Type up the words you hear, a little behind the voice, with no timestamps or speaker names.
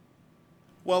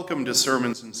Welcome to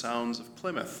Sermons and Sounds of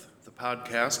Plymouth, the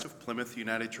podcast of Plymouth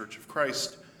United Church of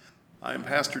Christ. I am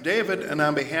Pastor David, and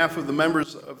on behalf of the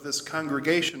members of this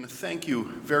congregation, thank you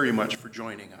very much for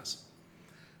joining us.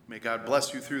 May God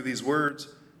bless you through these words,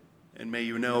 and may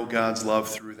you know God's love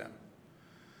through them.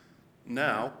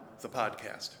 Now, the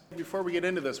podcast. Before we get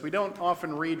into this, we don't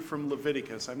often read from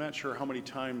Leviticus. I'm not sure how many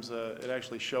times it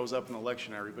actually shows up in the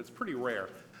lectionary, but it's pretty rare.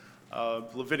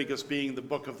 Leviticus being the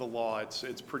book of the law,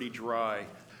 it's pretty dry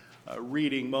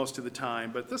reading most of the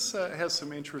time, but this has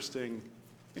some interesting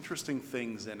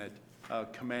things in it,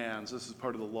 commands. This is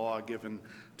part of the law given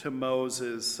to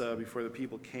Moses before the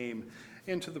people came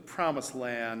into the promised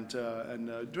land,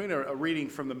 and doing a reading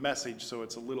from the Message, so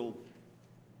it's a little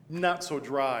not so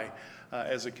dry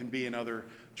as it can be in other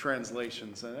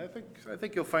translations. And I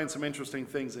think you'll find some interesting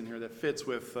things in here that fits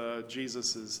with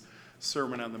Jesus's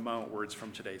Sermon on the Mount words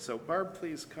from today. So Barb,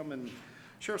 please come and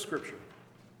share scripture.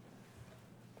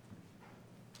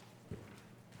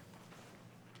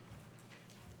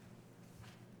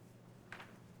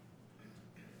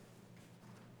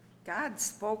 God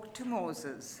spoke to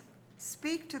Moses,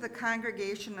 "Speak to the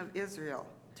congregation of Israel.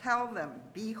 Tell them,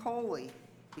 be holy,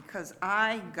 because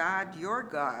I, God, your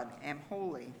God, am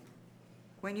holy.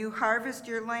 When you harvest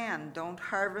your land, don't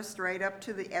harvest right up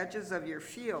to the edges of your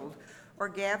field, or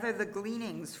gather the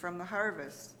gleanings from the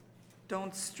harvest.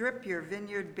 Don't strip your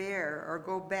vineyard bare, or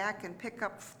go back and pick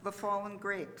up the fallen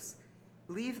grapes.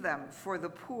 Leave them for the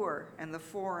poor and the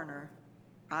foreigner.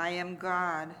 I am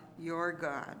God, your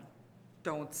God.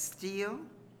 Don't steal,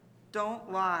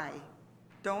 don't lie,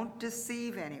 don't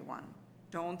deceive anyone.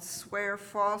 Don't swear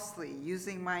falsely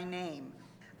using my name,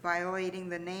 violating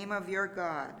the name of your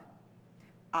God.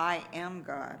 I am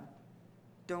God.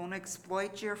 Don't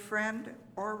exploit your friend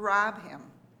or rob him.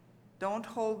 Don't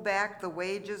hold back the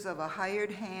wages of a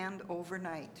hired hand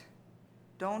overnight.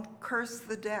 Don't curse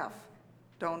the deaf.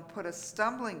 Don't put a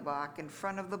stumbling block in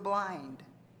front of the blind.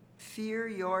 Fear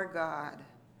your God.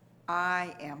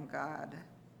 I am God.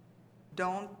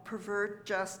 Don't pervert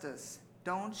justice.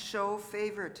 Don't show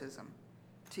favoritism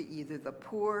to either the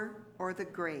poor or the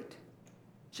great.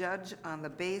 Judge on the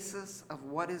basis of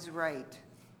what is right.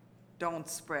 Don't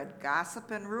spread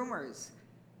gossip and rumors.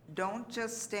 Don't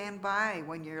just stand by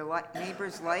when your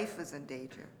neighbor's life is in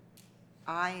danger.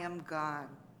 I am God.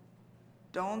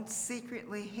 Don't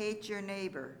secretly hate your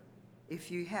neighbor.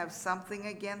 If you have something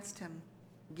against him,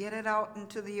 get it out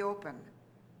into the open.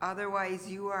 Otherwise,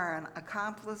 you are an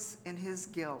accomplice in his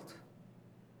guilt.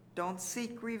 Don't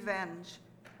seek revenge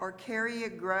or carry a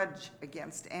grudge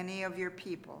against any of your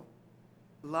people.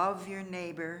 Love your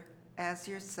neighbor as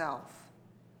yourself.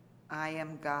 I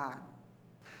am God.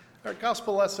 Our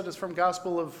gospel lesson is from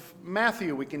Gospel of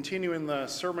Matthew. We continue in the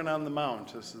Sermon on the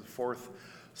Mount. This is the fourth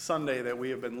Sunday that we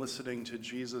have been listening to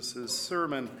Jesus'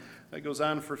 sermon. That goes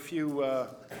on for a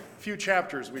few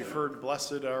chapters. We've heard,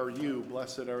 "Blessed are you,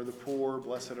 blessed are the poor,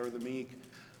 blessed are the meek,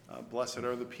 blessed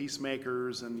are the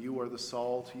peacemakers, and you are the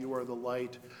salt, you are the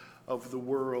light of the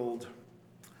world."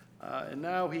 And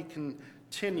now he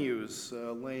continues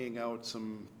laying out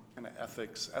some kind of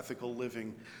ethical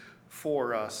living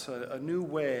for us, a new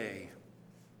way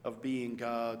of being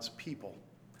God's people.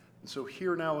 And so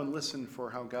hear now and listen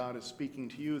for how God is speaking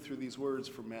to you through these words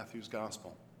from Matthew's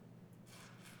Gospel.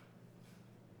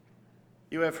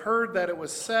 You have heard that it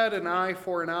was said, an eye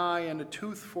for an eye and a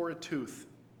tooth for a tooth.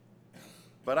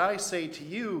 But I say to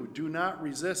you, do not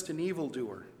resist an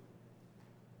evildoer.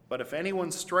 But if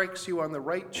anyone strikes you on the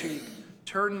right cheek,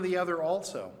 turn the other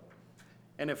also.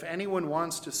 And if anyone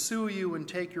wants to sue you and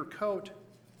take your coat,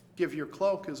 give your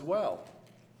cloak as well.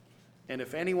 And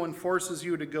if anyone forces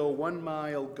you to go 1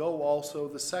 mile, go also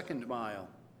the 2nd mile.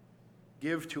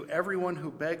 Give to everyone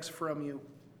who begs from you,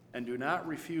 and do not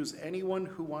refuse anyone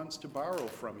who wants to borrow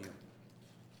from you.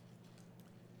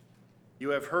 You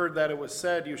have heard that it was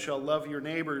said, you shall love your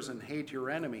neighbors and hate your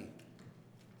enemy.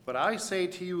 But I say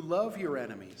to you, love your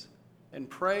enemies, and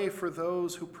pray for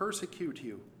those who persecute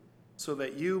you, so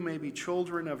that you may be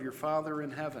children of your Father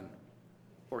in heaven.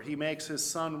 For he makes his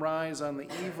sun rise on the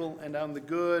evil and on the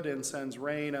good, and sends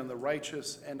rain on the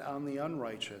righteous and on the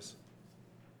unrighteous.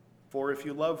 For if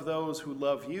you love those who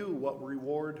love you, what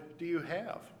reward do you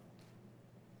have?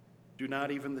 Do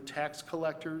not even the tax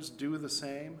collectors do the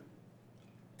same?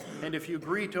 And if you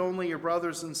greet only your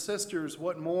brothers and sisters,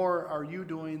 what more are you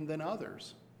doing than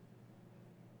others?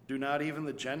 Do not even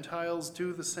the Gentiles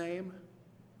do the same?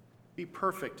 Be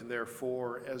perfect,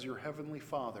 therefore, as your heavenly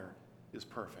Father is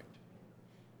perfect.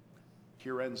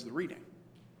 Here ends the reading.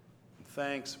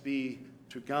 Thanks be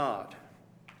to God.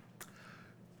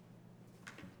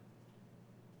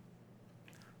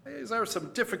 These are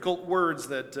some difficult words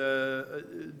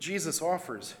that Jesus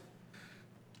offers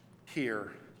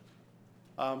here.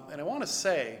 And I want to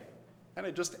say, kind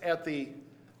of just at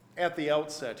the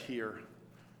outset here,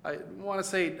 I want to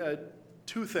say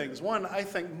two things. One, I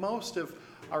think most of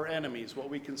our enemies, what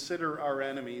we consider our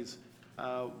enemies,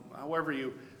 however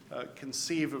you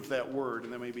conceive of that word,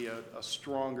 and that may be a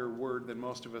stronger word than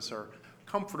most of us are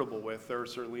comfortable with. There are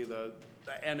certainly the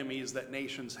enemies that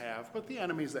nations have, but the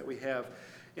enemies that we have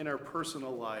in our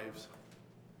personal lives.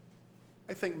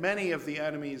 I think many of the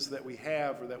enemies that we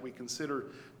have or that we consider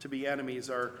to be enemies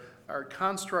are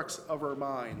constructs of our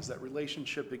minds. That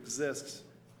relationship exists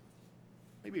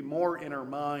maybe more in our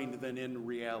mind than in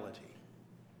reality,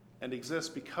 and exists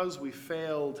because we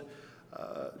failed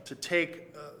to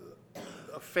take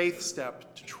a faith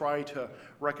step to try to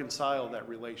reconcile that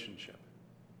relationship,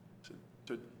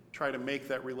 to try to make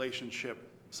that relationship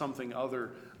something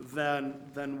other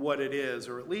than what it is,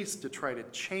 or at least to try to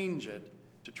change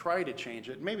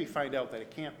it, maybe find out that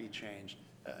it can't be changed,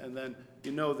 and then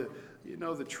you know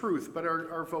the truth. But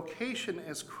our vocation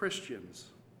as Christians,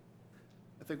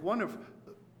 I think one of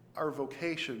our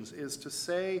vocations is to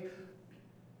say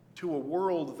to a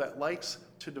world that likes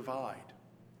to divide,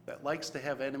 that likes to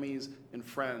have enemies and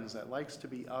friends, that likes to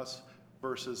be us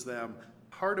versus them,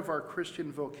 part of our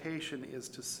Christian vocation is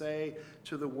to say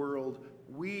to the world,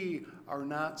 we are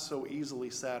not so easily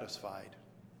satisfied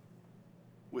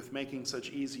with making such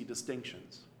easy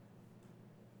distinctions.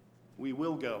 We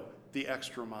will go the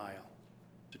extra mile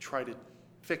to try to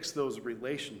fix those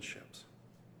relationships.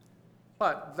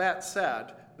 But that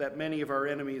said, that many of our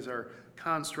enemies are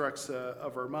constructs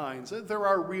of our minds, there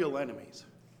are real enemies.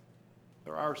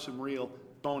 There are some real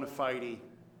bona fide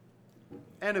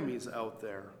enemies out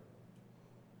there.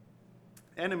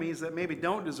 Enemies that maybe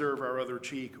don't deserve our other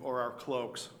cheek or our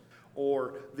cloaks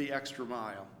or the extra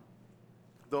mile,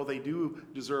 though they do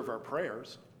deserve our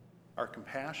prayers, our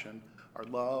compassion, our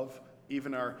love,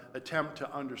 even our attempt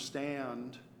to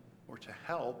understand or to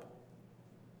help,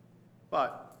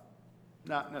 but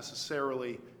not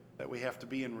necessarily that we have to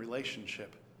be in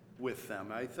relationship with them.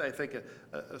 I think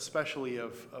especially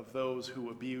of those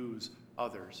who abuse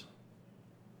others.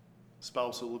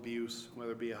 Spousal abuse,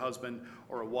 whether it be a husband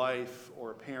or a wife,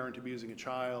 or a parent abusing a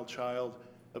child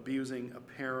abusing a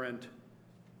parent,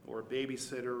 or a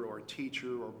babysitter or a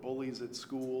teacher, or bullies at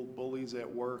school, bullies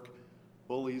at work,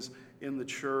 bullies in the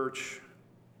church,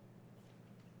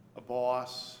 a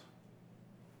boss.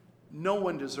 No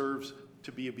one deserves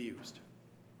to be abused.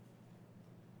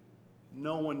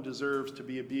 No one deserves to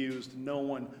be abused. No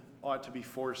one ought to be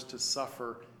forced to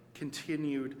suffer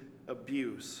continued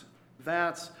abuse.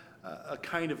 That's a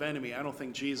kind of enemy. I don't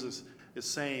think Jesus is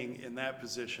saying in that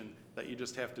position that you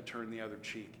just have to turn the other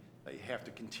cheek, that you have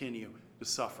to continue to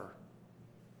suffer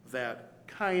that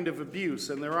kind of abuse.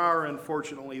 And there are,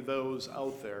 unfortunately, those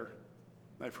out there.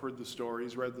 I've heard the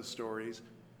stories, read the stories.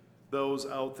 Those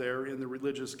out there in the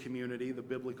religious community, the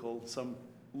biblical, some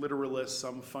literalists,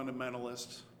 some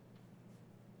fundamentalists,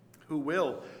 who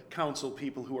will counsel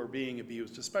people who are being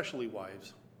abused, especially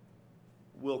wives,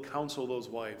 will counsel those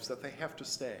wives that they have to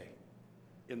stay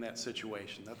in that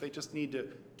situation, that they just need to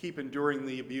keep enduring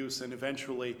the abuse, and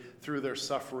eventually, through their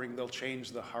suffering, they'll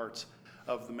change the hearts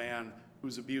of the man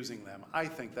who's abusing them. I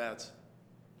think that's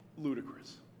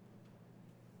ludicrous.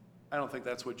 I don't think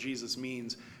that's what Jesus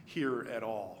means here at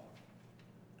all.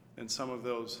 And some of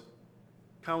those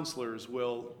counselors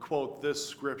will quote this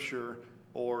scripture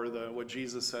or what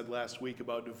Jesus said last week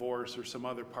about divorce, or some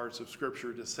other parts of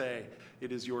Scripture, to say it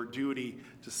is your duty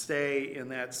to stay in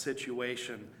that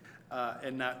situation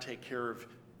and not take care of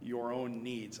your own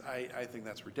needs. I think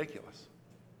that's ridiculous.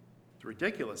 It's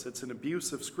ridiculous. It's an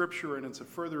abuse of Scripture, and it's a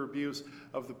further abuse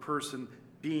of the person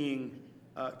being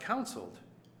counseled,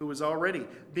 who is already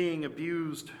being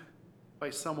abused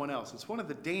by someone else. It's one of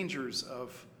the dangers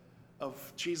of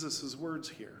Jesus' words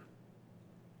here,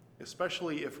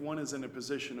 especially if one is in a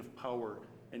position of power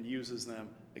and uses them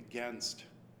against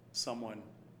someone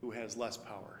who has less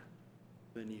power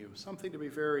than you. Something to be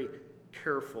very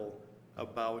careful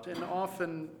about. And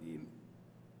often,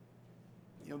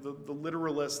 the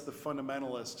literalists, the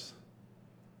fundamentalists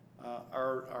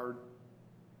are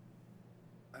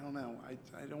I don't know,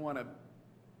 I don't want to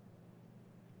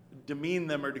demean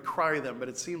them or decry them, but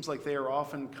it seems like they are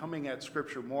often coming at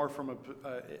Scripture more from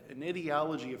an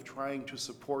ideology of trying to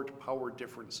support power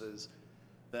differences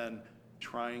than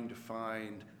trying to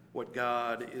find what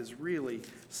God is really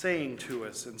saying to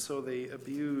us. And so they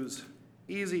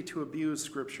easy to abuse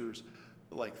scriptures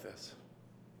like this.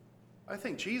 I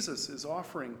think Jesus is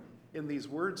offering in these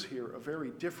words here a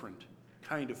very different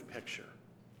kind of picture.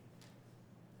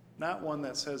 not one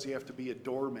that says you have to be a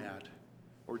doormat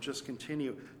or just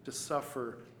continue to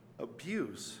suffer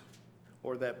abuse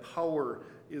or that power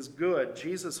is good.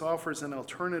 Jesus offers an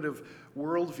alternative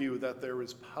worldview that there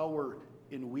is power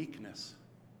in weakness,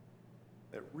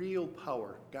 that real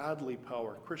power, godly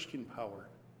power, Christian power,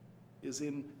 is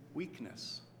in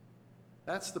weakness.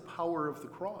 That's the power of the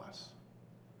cross.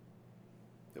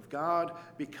 Of God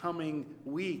becoming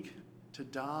weak to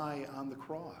die on the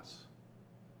cross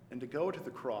and to go to the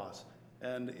cross,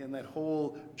 and in that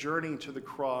whole journey to the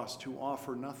cross to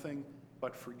offer nothing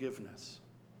but forgiveness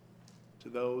to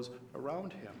those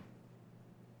around him.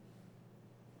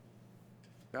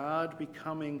 God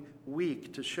becoming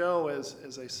weak to show,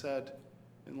 as I said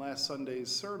in last Sunday's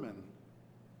sermon,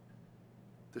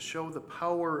 to show the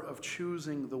power of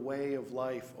choosing the way of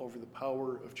life over the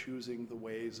power of choosing the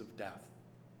ways of death.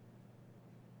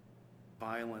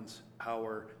 Violence,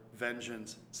 power,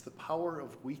 vengeance. It's the power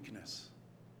of weakness,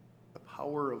 the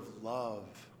power of love,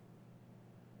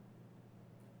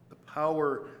 the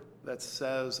power that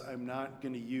says, I'm not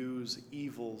going to use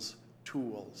evil's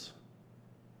tools,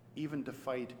 even to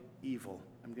fight evil.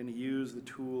 I'm going to use the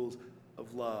tools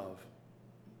of love.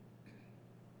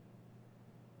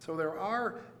 So there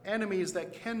are enemies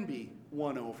that can be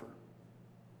won over.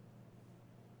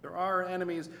 There are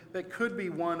enemies that could be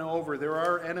won over. There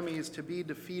are enemies to be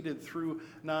defeated through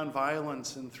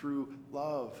nonviolence and through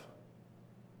love.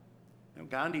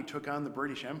 Gandhi took on the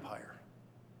British Empire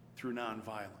through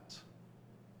nonviolence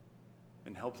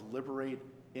and helped liberate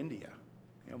India.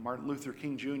 Martin Luther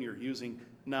King Jr. using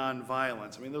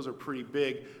nonviolence. Those are pretty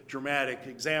big, dramatic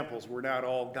examples. We're not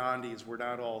all Gandhis. We're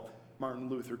not all Martin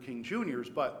Luther King Jr.'s,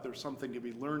 but there's something to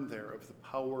be learned there of the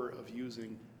power of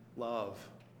using love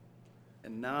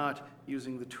and not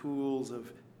using the tools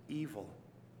of evil,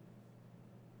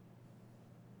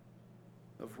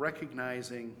 of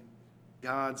recognizing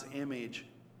God's image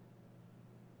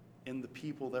in the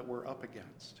people that we're up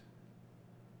against.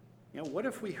 What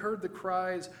if we heard the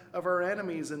cries of our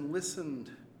enemies and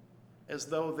listened as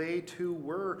though they too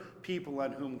were people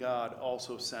on whom God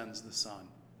also sends the sun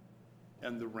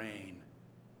and the rain,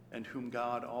 and whom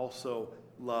God also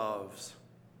loves?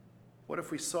 What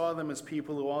if we saw them as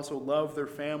people who also love their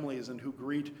families and who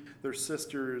greet their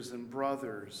sisters and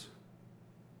brothers?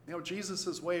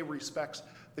 Jesus' way respects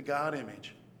the God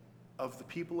image of the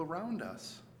people around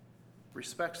us,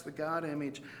 respects the God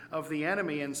image of the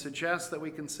enemy, and suggests that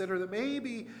we consider that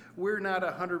maybe we're not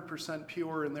 100%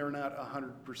 pure and they're not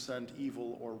 100%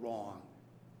 evil or wrong,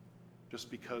 just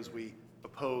because we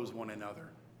oppose one another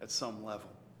at some level.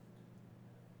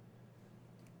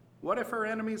 What if our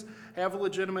enemies have a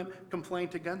legitimate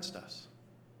complaint against us?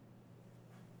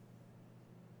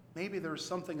 Maybe there's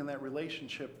something in that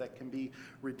relationship that can be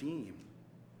redeemed.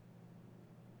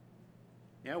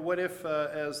 What if,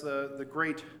 as the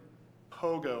great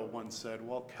Pogo once said,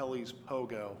 Walt Kelly's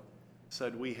Pogo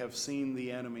said, we have seen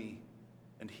the enemy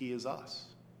and he is us?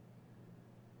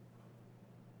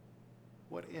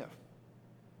 What if?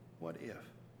 What if?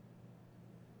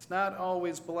 It's not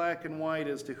always black and white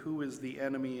as to who is the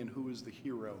enemy and who is the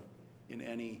hero in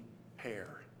any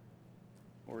pair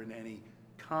or in any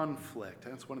conflict.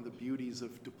 That's one of the beauties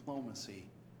of diplomacy,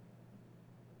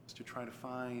 is to try to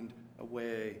find a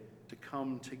way to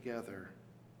come together.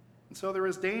 And so there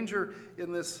is danger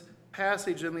in this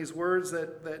passage, in these words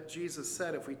that Jesus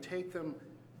said. If we take them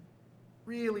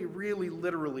really, really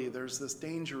literally, there's this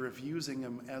danger of using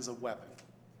them as a weapon.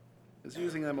 Is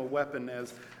using them a weapon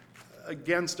as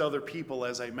against other people,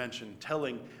 as I mentioned,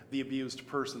 telling the abused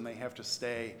person they have to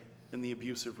stay in the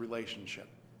abusive relationship,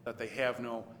 that they have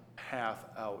no path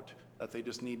out, that they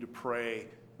just need to pray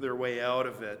their way out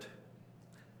of it.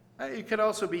 It could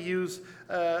also be used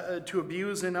to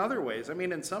abuse in other ways.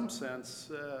 In some sense,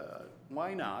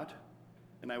 why not?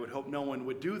 And I would hope no one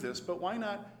would do this, but why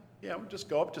not, just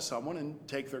go up to someone and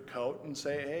take their coat and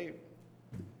say, hey,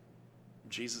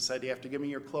 Jesus said you have to give me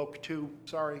your cloak too.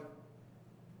 Sorry.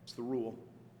 It's the rule.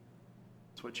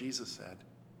 It's what Jesus said.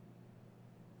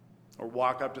 Or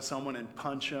walk up to someone and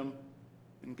punch him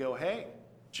and go, hey,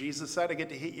 Jesus said I get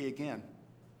to hit you again.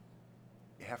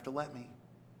 You have to let me.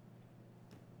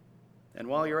 And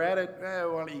while you're at it, why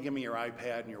don't you give me your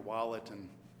iPad and your wallet and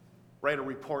write a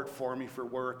report for me for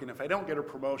work, and if I don't get a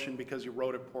promotion because you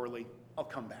wrote it poorly, I'll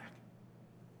come back.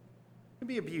 And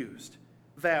be abused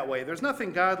that way. There's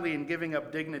nothing godly in giving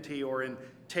up dignity or in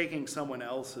taking someone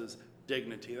else's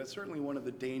dignity. That's certainly one of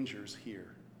the dangers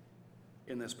here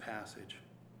in this passage.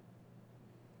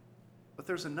 But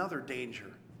there's another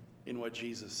danger in what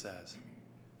Jesus says,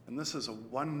 and this is a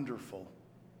wonderful,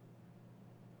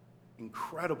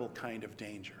 incredible kind of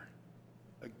danger,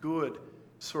 a good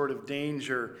sort of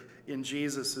danger in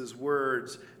Jesus'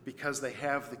 words because they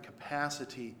have the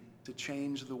capacity to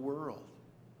change the world.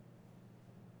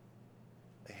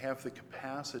 They have the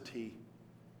capacity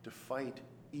to fight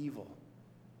evil,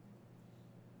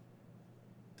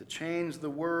 to change the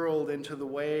world into the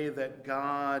way that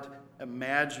God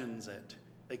imagines it.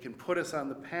 They can put us on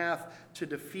the path to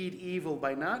defeat evil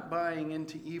by not buying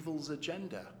into evil's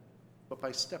agenda, but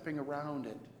by stepping around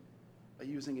it, by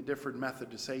using a different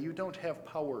method to say, you don't have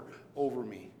power over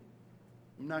me.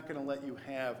 I'm not going to let you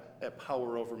have that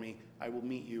power over me. I will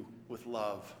meet you with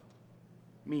love,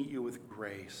 meet you with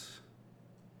grace.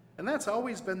 And that's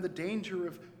always been the danger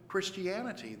of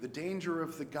Christianity, the danger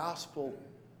of the gospel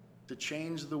to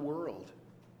change the world,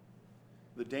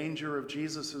 the danger of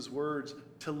Jesus' words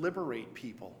to liberate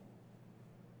people.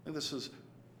 And this is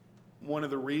one of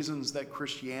the reasons that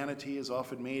Christianity is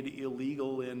often made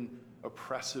illegal in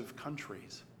oppressive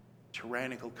countries,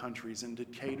 tyrannical countries, and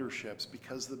dictatorships,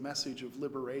 because the message of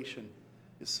liberation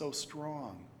is so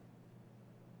strong.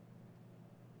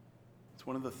 It's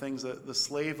one of the things that the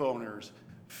slave owners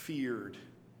feared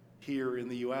here in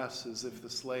the U.S. is if the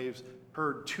slaves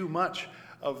heard too much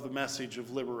of the message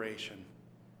of liberation,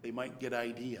 they might get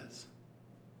ideas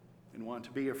and want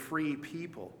to be a free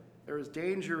people. There is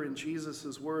danger in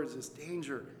Jesus' words, this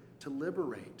danger to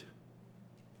liberate,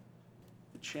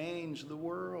 to change the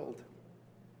world.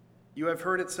 You have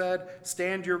heard it said,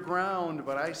 stand your ground,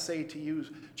 but I say to you,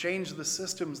 change the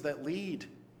systems that lead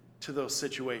to those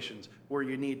situations where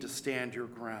you need to stand your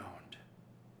ground.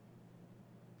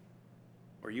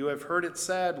 Or you have heard it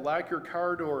said, lock your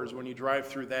car doors when you drive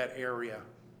through that area.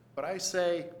 But I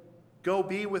say, go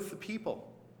be with the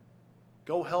people.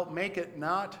 Go help make it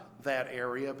not that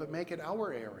area, but make it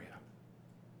our area.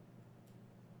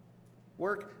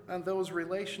 Work on those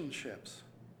relationships.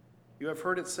 You have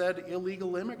heard it said,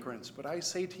 illegal immigrants. But I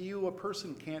say to you, a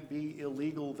person can't be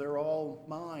illegal. They're all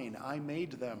mine. I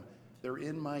made them. They're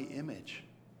in my image.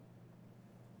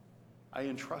 I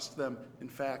entrust them. In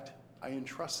fact, I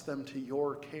entrust them to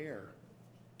your care.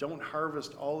 Don't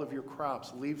harvest all of your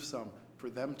crops. Leave some for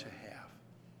them to have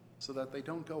so that they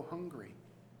don't go hungry.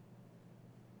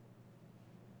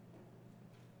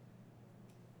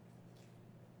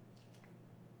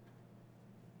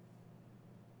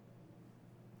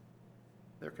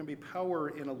 There can be power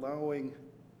in allowing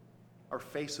our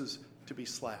faces to be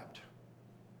slapped.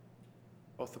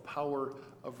 Both the power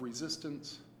of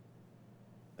resistance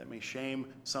that may shame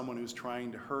someone who's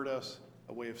trying to hurt us,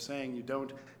 a way of saying you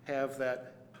don't have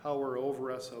that power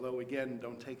over us, although again,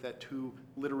 don't take that too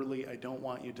literally. I don't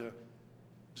want you to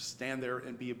just stand there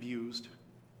and be abused.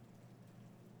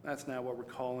 That's not what we're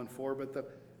calling for, but the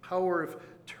power of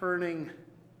turning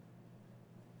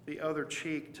the other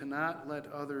cheek, to not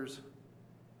let others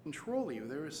control you.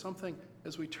 There is something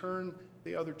as we turn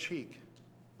the other cheek,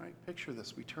 right? Picture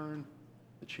this, we turn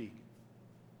the cheek.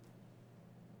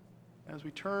 As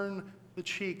we turn the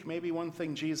cheek, maybe one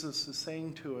thing Jesus is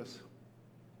saying to us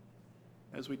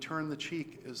as we turn the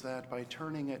cheek is that by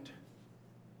turning it,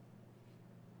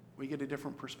 we get a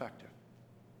different perspective.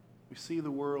 We see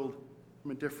the world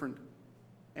from a different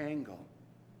angle.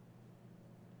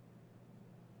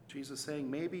 Jesus is saying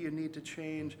maybe you need to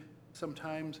change,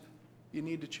 sometimes you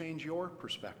need to change your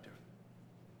perspective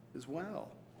as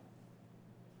well.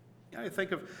 I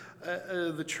think of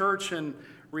the church and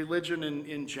religion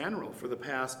in general. For the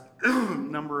past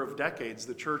number of decades,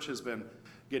 the church has been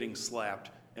getting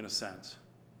slapped, in a sense.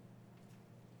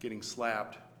 Getting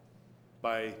slapped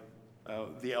by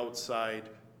the outside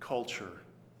culture.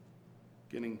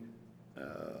 Getting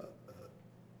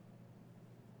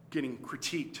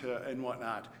critiqued and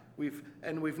whatnot. We've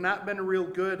not been real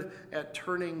good at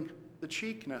turning the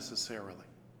cheek necessarily.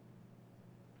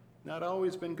 Not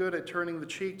always been good at turning the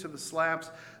cheek to the slaps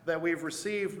that we've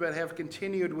received, but have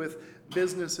continued with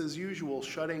business as usual,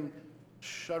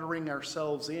 shuttering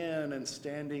ourselves in and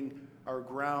standing our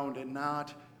ground and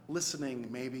not listening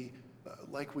maybe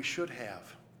like we should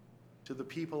have to the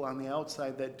people on the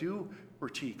outside that do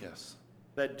critique us,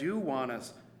 that do want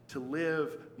us to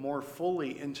live more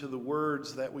fully into the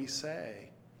words that we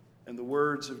say and the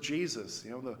words of Jesus,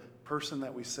 the person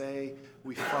that we say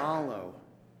we follow.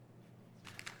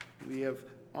 We have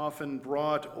often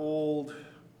brought old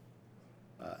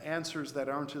answers that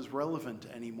aren't as relevant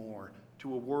anymore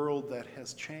to a world that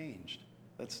has changed,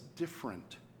 that's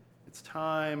different. It's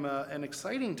time, an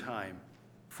exciting time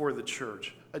for the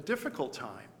church, a difficult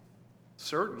time,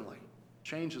 certainly.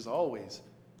 Change is always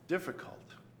difficult.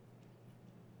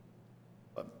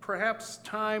 But perhaps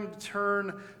time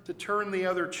to turn the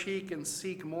other cheek and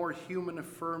seek more human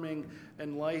affirming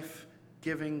and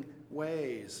life-giving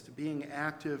ways, to being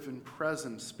active and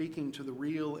present, speaking to the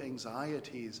real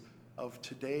anxieties of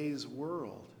today's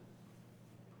world.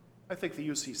 I think the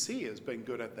UCC has been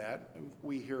good at that.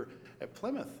 We here at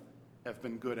Plymouth have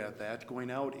been good at that, going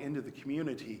out into the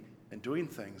community and doing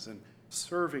things and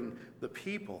serving the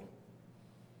people.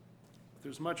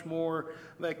 There's much more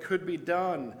that could be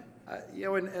done.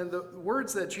 And the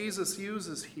words that Jesus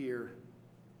uses here,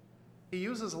 he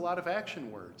uses a lot of action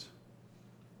words.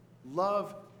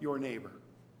 Love your neighbor.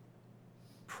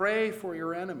 Pray for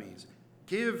your enemies.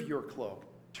 Give your cloak.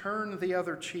 Turn the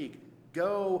other cheek.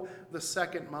 Go the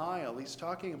second mile. He's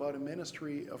talking about a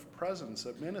ministry of presence,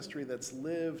 a ministry that's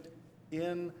lived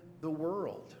in the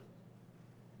world,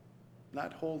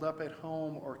 not holed up at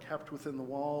home or kept within the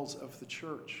walls of the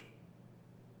church,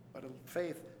 but a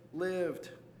faith lived,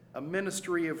 a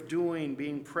ministry of doing,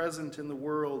 being present in the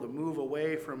world, a move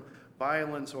away from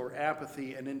violence or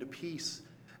apathy and into peace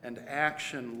and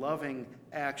action, loving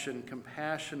action,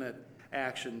 compassionate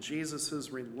action,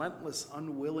 Jesus' relentless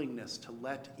unwillingness to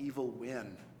let evil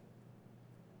win.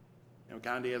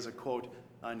 Gandhi has a quote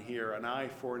on here, "An eye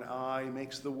for an eye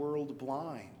makes the world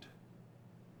blind."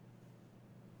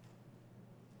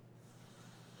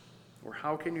 Or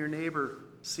how can your neighbor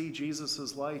see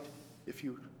Jesus' light if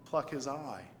you pluck his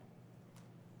eye?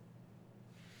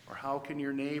 Or how can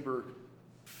your neighbor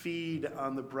feed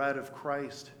on the bread of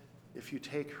Christ if you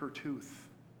take her tooth?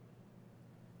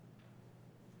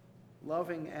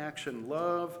 Loving action.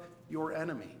 Love your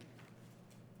enemy.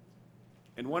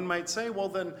 And one might say, well,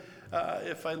 then,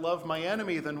 if I love my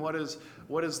enemy, then what is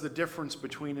the difference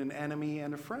between an enemy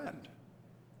and a friend?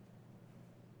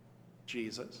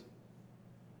 Jesus.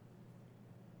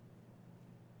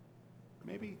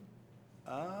 Maybe.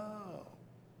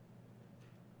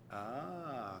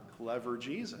 Clever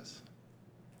Jesus.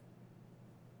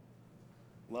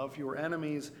 Love your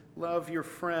enemies, love your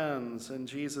friends. And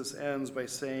Jesus ends by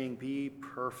saying, be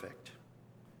perfect.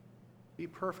 Be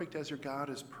perfect as your God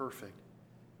is perfect.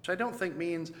 Which I don't think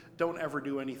means don't ever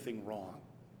do anything wrong.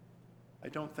 I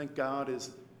don't think God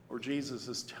is, or Jesus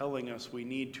is telling us we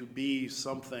need to be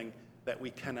something that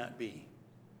we cannot be.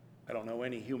 I don't know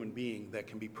any human being that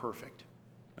can be perfect.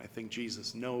 I think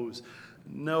Jesus knows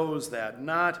that,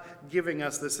 not giving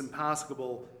us this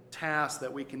impossible task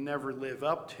that we can never live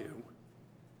up to.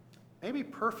 Maybe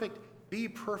be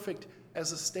perfect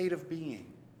as a state of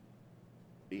being.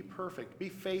 Be perfect, be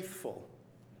faithful.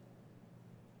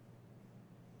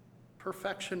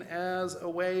 Perfection as a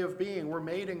way of being. We're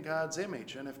made in God's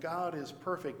image, and if God is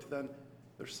perfect, then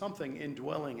there's something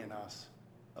indwelling in us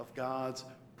of God's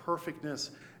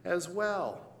perfectness as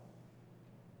well.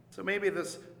 So maybe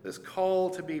this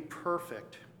call to be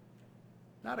perfect,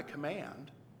 not a command,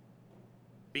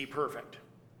 be perfect,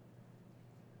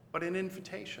 but an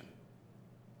invitation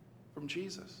from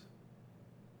Jesus.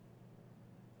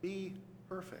 Be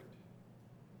perfect.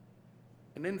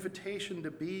 An invitation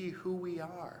to be who we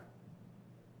are.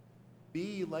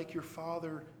 Be like your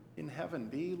Father in heaven.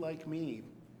 Be like me.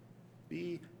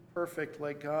 Be perfect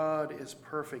like God is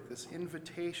perfect. This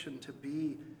invitation to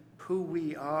be who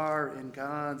we are in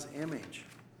God's image.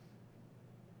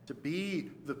 To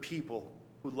be the people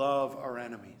who love our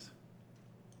enemies,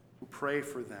 who pray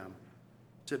for them.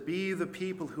 To be the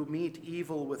people who meet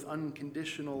evil with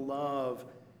unconditional love,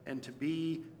 and to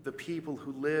be the people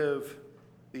who live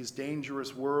these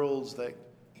dangerous words that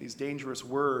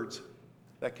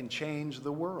can change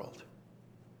the world.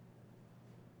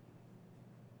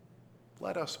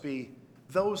 Let us be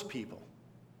those people.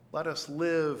 Let us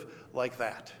live like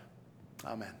that.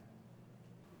 Amen.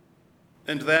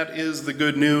 And that is the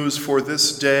good news for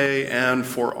this day and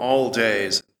for all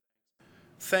days.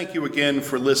 Thank you again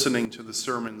for listening to the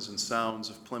Sermons and Sounds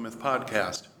of Plymouth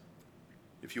podcast.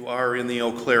 If you are in the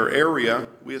Eau Claire area,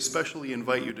 we especially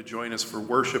invite you to join us for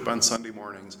worship on Sunday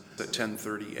mornings at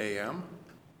 10:30 a.m.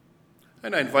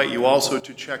 And I invite you also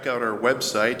to check out our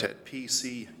website at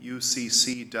pcucc.com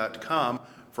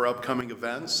for upcoming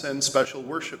events and special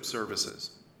worship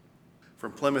services.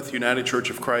 From Plymouth United Church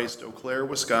of Christ, Eau Claire,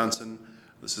 Wisconsin,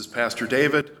 this is Pastor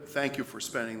David. Thank you for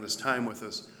spending this time with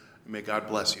us. May God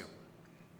bless you.